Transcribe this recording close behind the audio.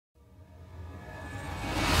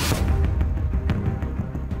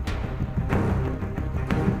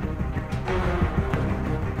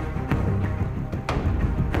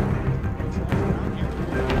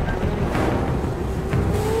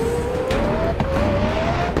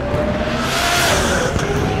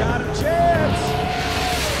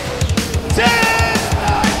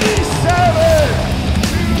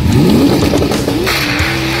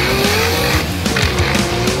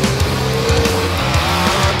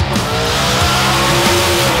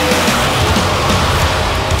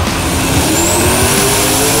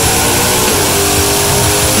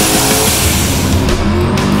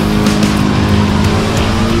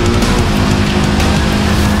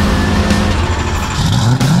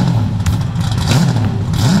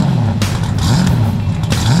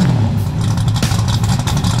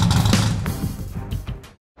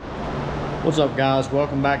What's up, guys?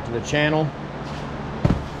 Welcome back to the channel.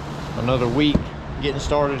 Another week getting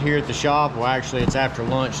started here at the shop. Well, actually it's after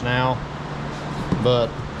lunch now, but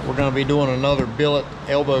we're going to be doing another billet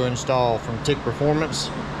elbow install from TIC Performance,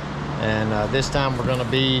 and this time we're going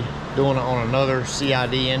to be doing it on another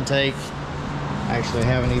CID intake. Actually, I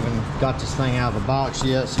haven't even got this thing out of the box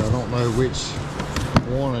yet, so I don't know which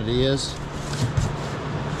one it is.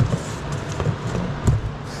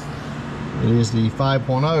 It is the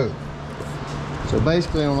 5.0. So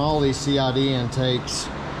basically on all these CID intakes,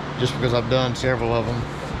 just because I've done several of them,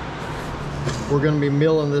 we're going to be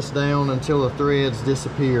milling this down until the threads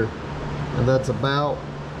disappear, and that's about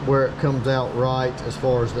where it comes out right as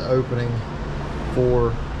far as the opening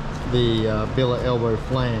for the billet elbow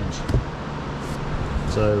flange.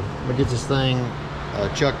 So I'm going to get this thing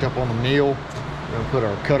chucked up on the mill. We're going to put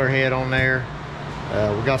our cutter head on there.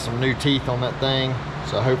 We got some new teeth on that thing,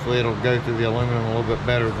 so hopefully it'll go through the aluminum a little bit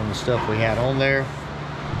better than the stuff we had on there.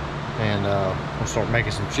 And we'll start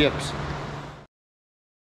making some chips.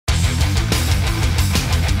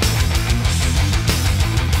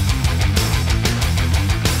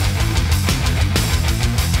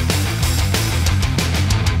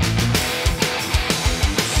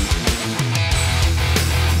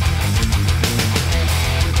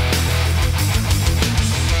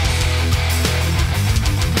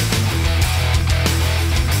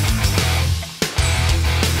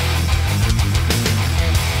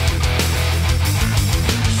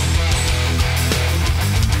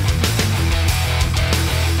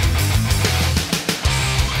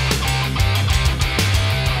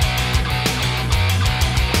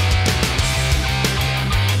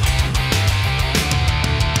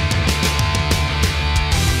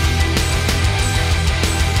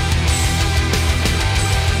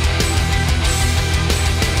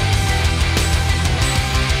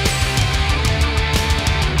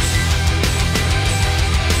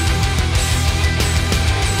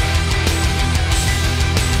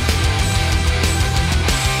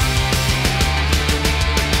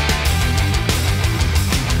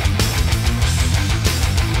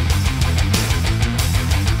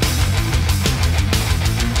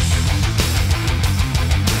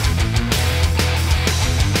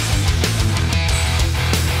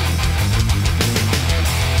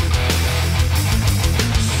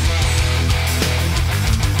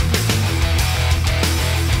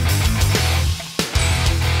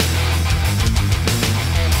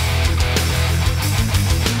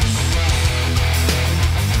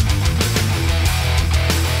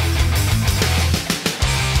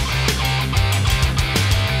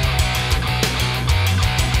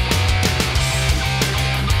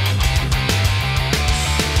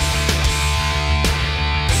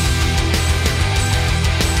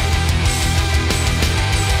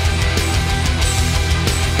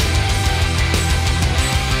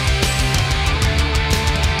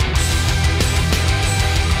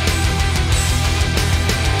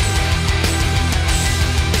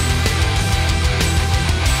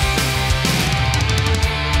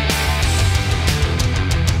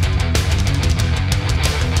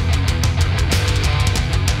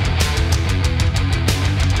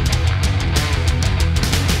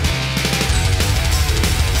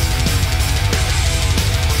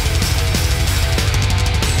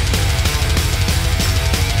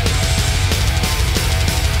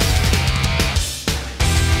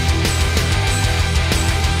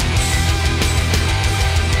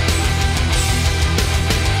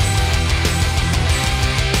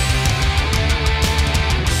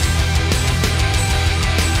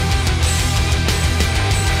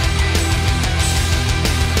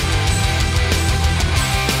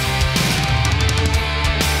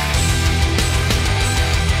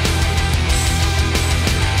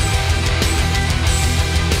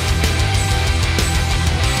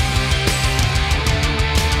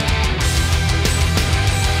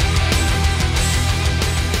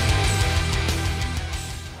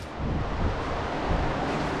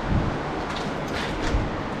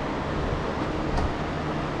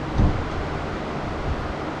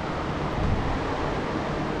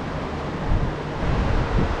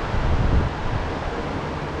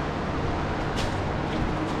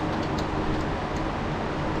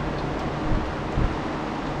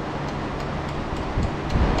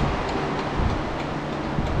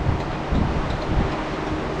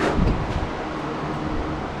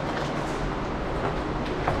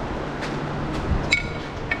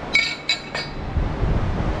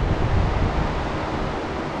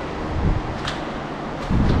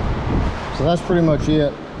 So that's pretty much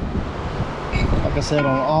it. Like I said,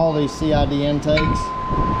 on all these CID intakes,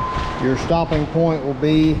 your stopping point will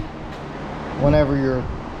be whenever your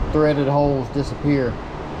threaded holes disappear.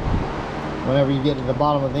 Whenever you get to the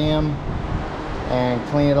bottom of them and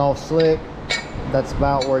clean it off slick, that's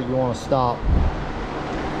about where you want to stop.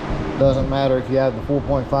 Doesn't matter if you have the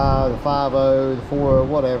 4.5, the 5.0, the 4.0,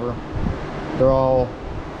 whatever. They're all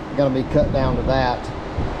going to be cut down to that,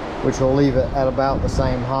 which will leave it at about the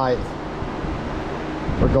same height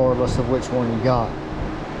regardless of which one you got.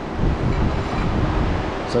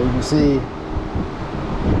 So you can see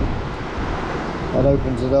that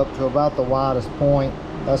opens it up to about the widest point.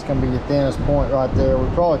 That's going to be your thinnest point right there. We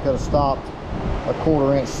probably could have stopped a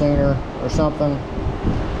 1/4 inch sooner or something,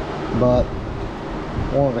 but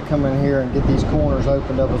wanted to come in here and get these corners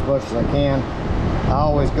opened up as much as I can. I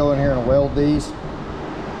always go in here and weld these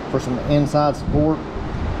for some inside support.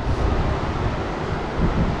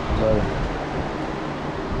 So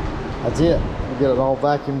that's it. We'll get it all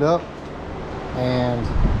vacuumed up and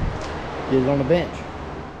get it on the bench.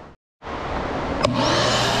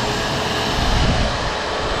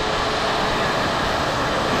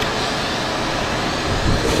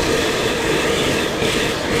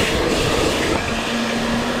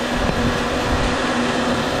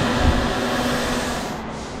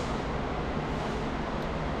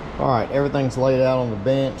 Alright, everything's laid out on the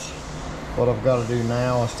bench. What I've got to do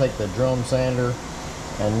now is take the drum sander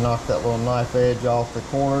and knock that little knife edge off the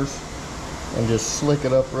corners and just slick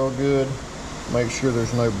it up real good. Make sure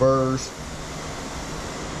there's no burrs.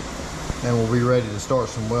 And we'll be ready to start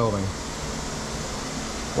some welding.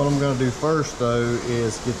 What I'm going to do first though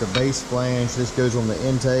is get the base flange. This goes on the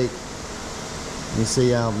intake. You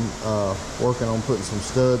see I'm working on putting some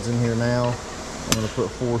studs in here now. I'm going to put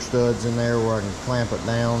 4 studs in there where I can clamp it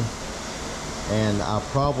down, and I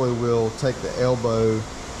probably will take the elbow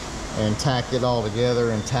and tack it all together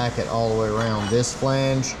and tack it all the way around this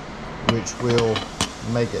flange, which will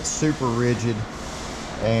make it super rigid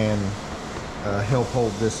and help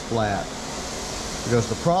hold this flat. Because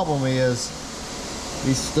the problem is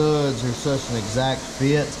these studs are such an exact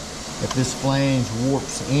fit. If this flange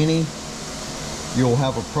warps any, you'll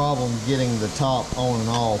have a problem getting the top on and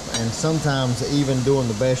off, and sometimes even doing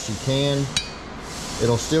the best you can,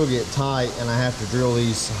 it'll still get tight, and I have to drill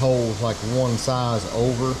these holes like one size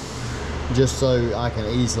over just so I can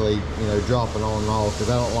easily, you know, drop it on and off, because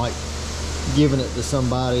I don't like giving it to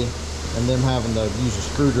somebody and them having to use a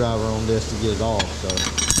screwdriver on this to get it off. So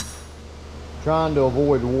trying to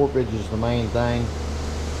avoid warpage is the main thing,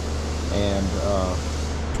 and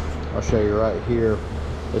I'll show you right here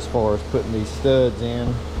as far as putting these studs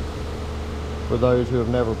in. For those who have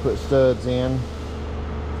never put studs in,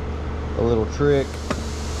 a little trick.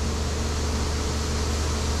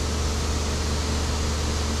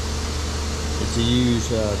 Is to use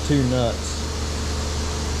 2 nuts.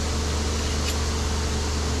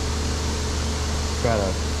 Try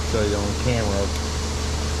to show you on camera.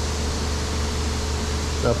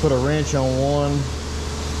 So I put a wrench on one,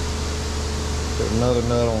 put another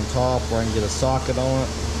nut on top where I can get a socket on it.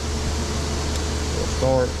 We'll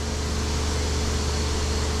start.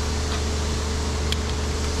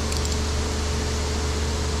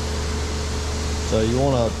 So you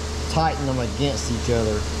want to tighten them against each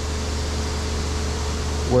other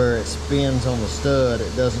where it spins on the stud.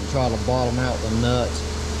 It doesn't try to bottom out the nut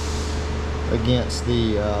against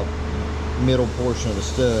the middle portion of the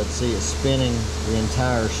stud. See, it's spinning the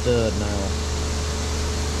entire stud now.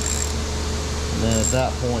 And then at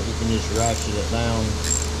that point you can just ratchet it down.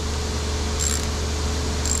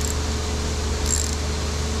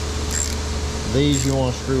 These you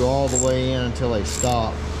want to screw all the way in until they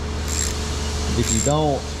stop. If you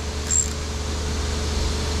don't,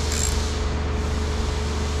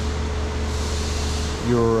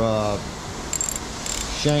 your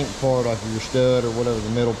shank part of your stud, or whatever the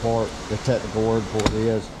middle part, the technical word for it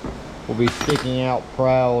is, will be sticking out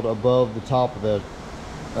proud above the top of the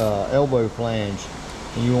elbow flange,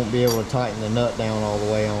 and you won't be able to tighten the nut down all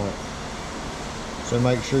the way on it. So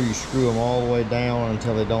make sure you screw them all the way down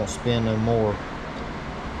until they don't spin no more.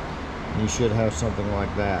 And you should have something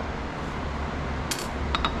like that.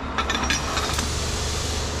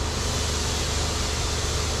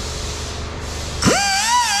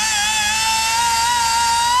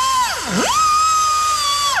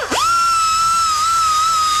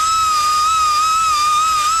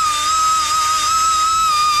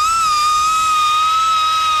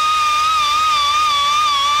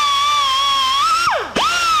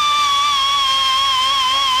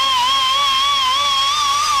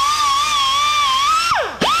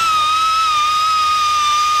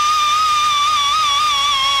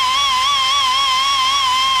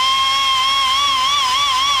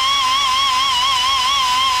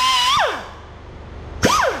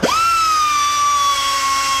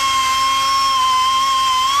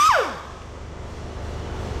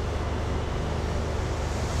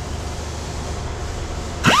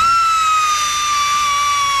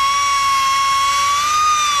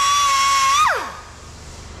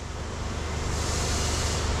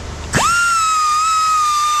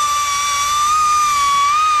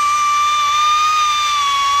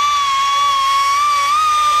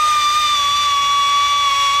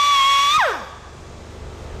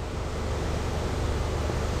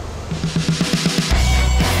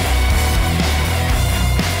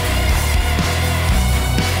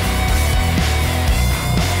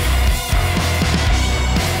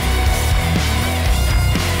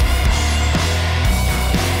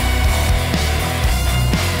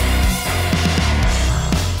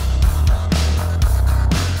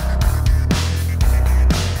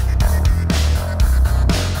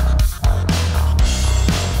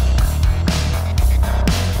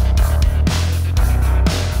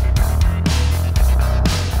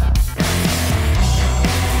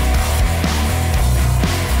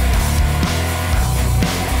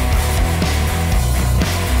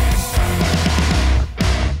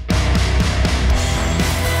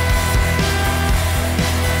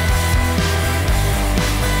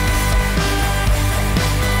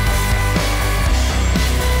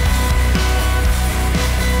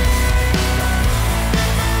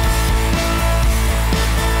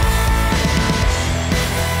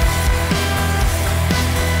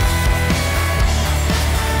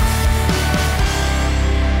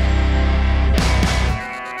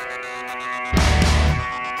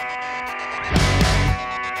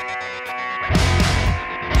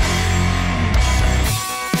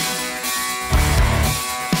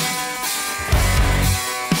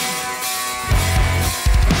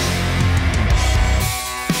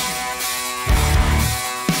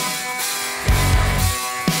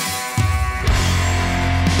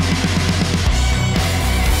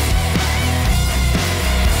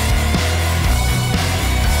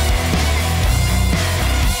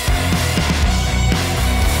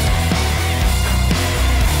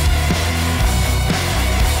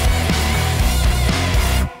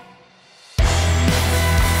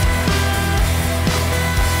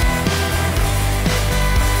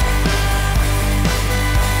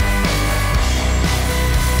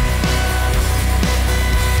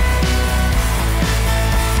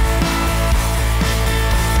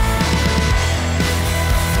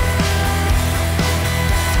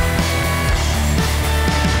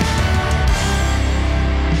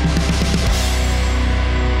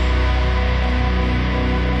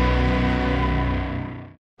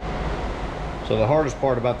 So the hardest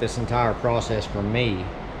part about this entire process for me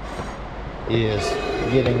is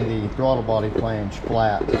getting the throttle body flange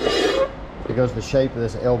flat, because the shape of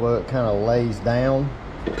this elbow, it kind of lays down.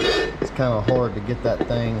 It's kind of hard to get that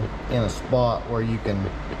thing in a spot where you can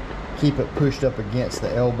keep it pushed up against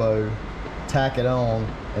the elbow, tack it on,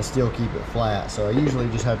 and still keep it flat. So I usually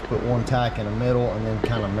just have to put one tack in the middle and then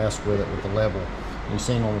kind of mess with it with the level. You've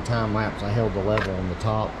seen on the time lapse, I held the level on the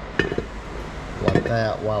top like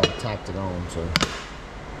that while I tacked it on. So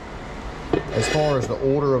as far as the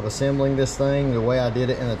order of assembling this thing, the way I did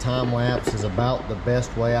it in the time lapse is about the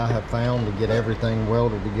best way I have found to get everything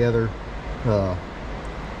welded together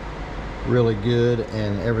really good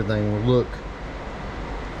and everything look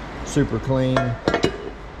super clean.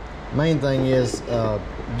 Main thing is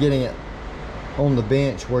getting it on the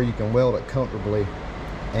bench where you can weld it comfortably,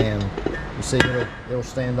 and you see it'll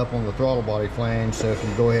stand up on the throttle body flange. So if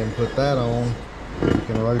you go ahead and put that on, you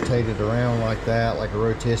can rotate it around like that, like a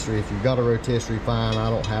rotisserie. If you've got a rotisserie, fine. I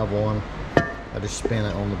don't have one. I just spin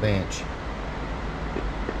it on the bench.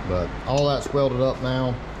 But all that's welded up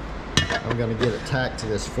now. I'm going to get it tacked to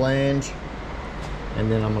this flange,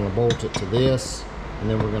 and then I'm going to bolt it to this, and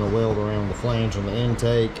then we're going to weld around the flange on the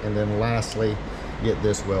intake, and then lastly get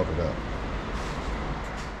this welded up.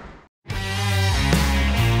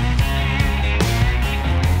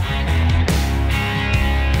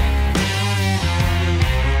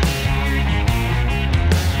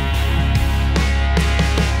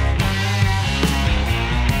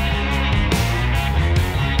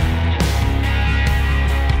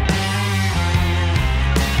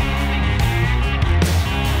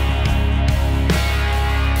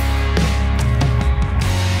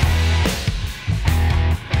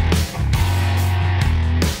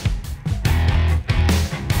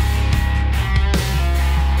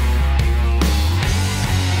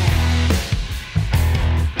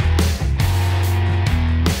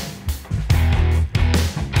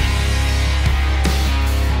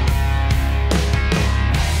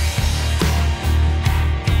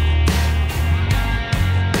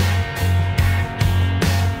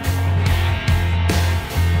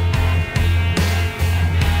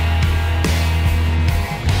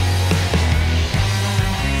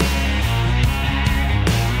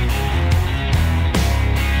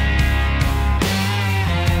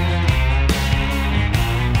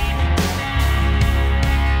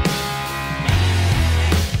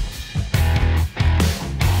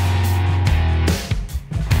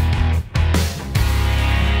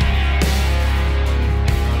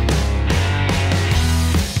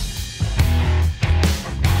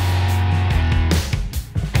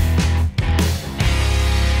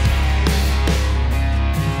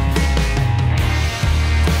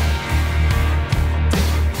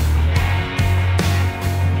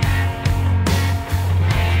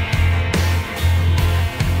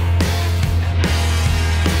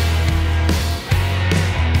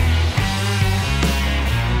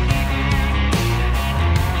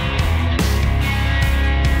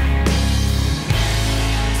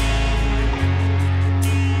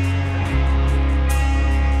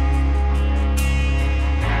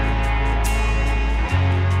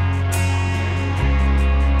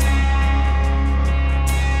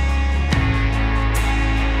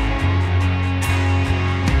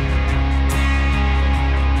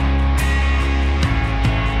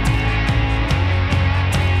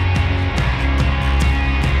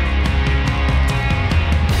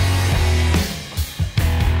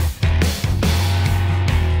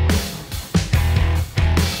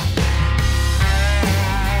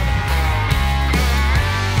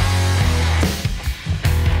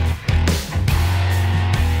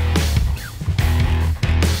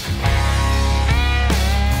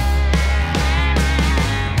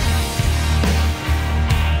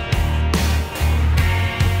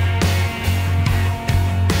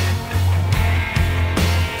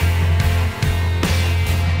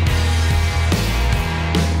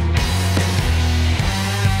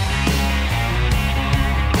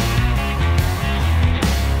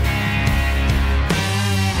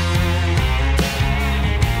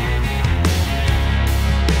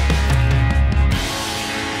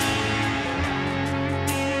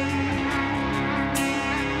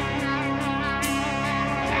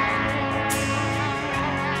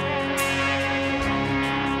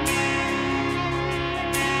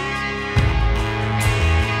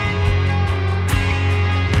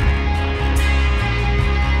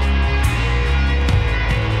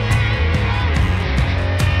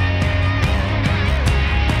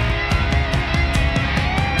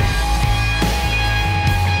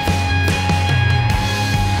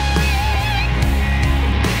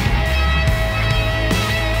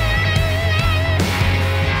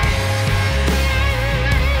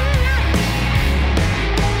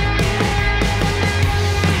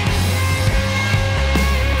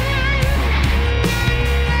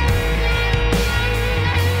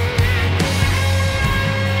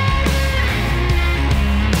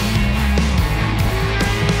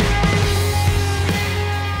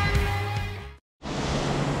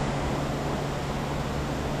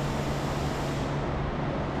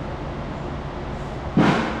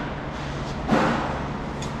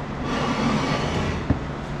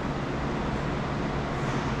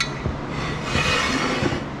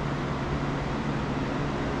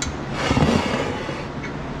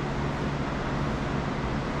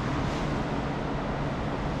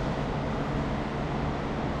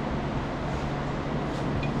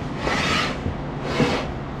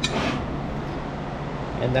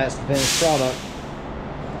 and that's the finished product.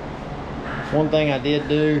 One thing I did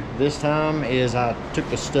do this time is I took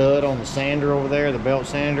the stud on the sander over there, the belt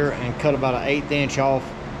sander, and cut about an 1/8 inch off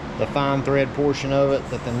the fine thread portion of it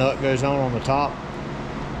that the nut goes on the top.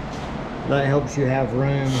 That helps you have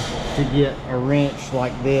room to get a wrench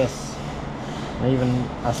like this. And even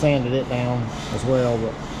I sanded it down as well,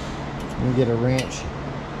 but you can get a wrench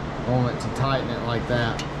on it to tighten it like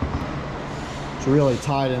that. It's really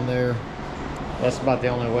tight in there. That's about the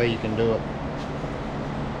only way you can do it.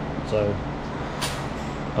 So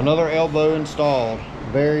another elbow installed.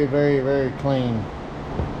 Very, very, very clean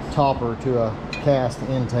topper to a cast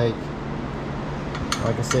intake.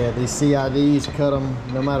 Like I said, these CIDs, cut them,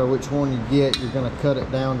 no matter which one you get, you're going to cut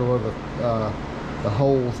it down to where the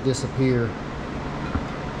holes disappear,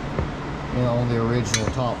 you know, on the original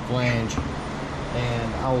top flange.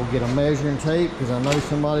 And I will get a measuring tape because I know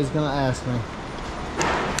somebody's going to ask me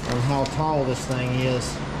on how tall this thing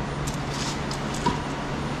is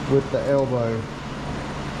with the elbow.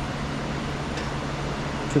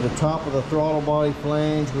 To the top of the throttle body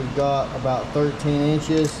flange, we've got about 13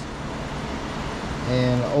 inches.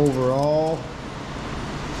 And overall,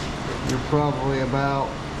 you're probably about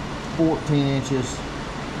 14 inches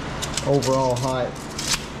overall height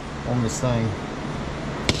on this thing.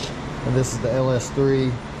 And this is the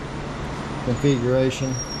LS3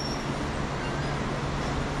 configuration.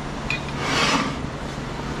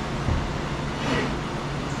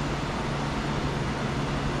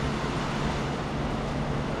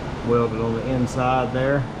 Welded on the inside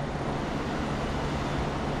there.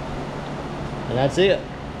 And that's it.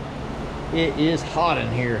 It is hot in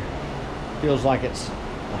here. Feels like it's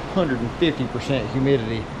 150%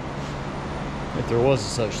 humidity, if there was a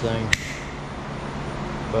such thing.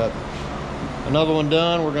 But another one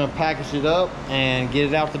done. We're going to package it up and get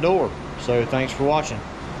it out the door. So thanks for watching.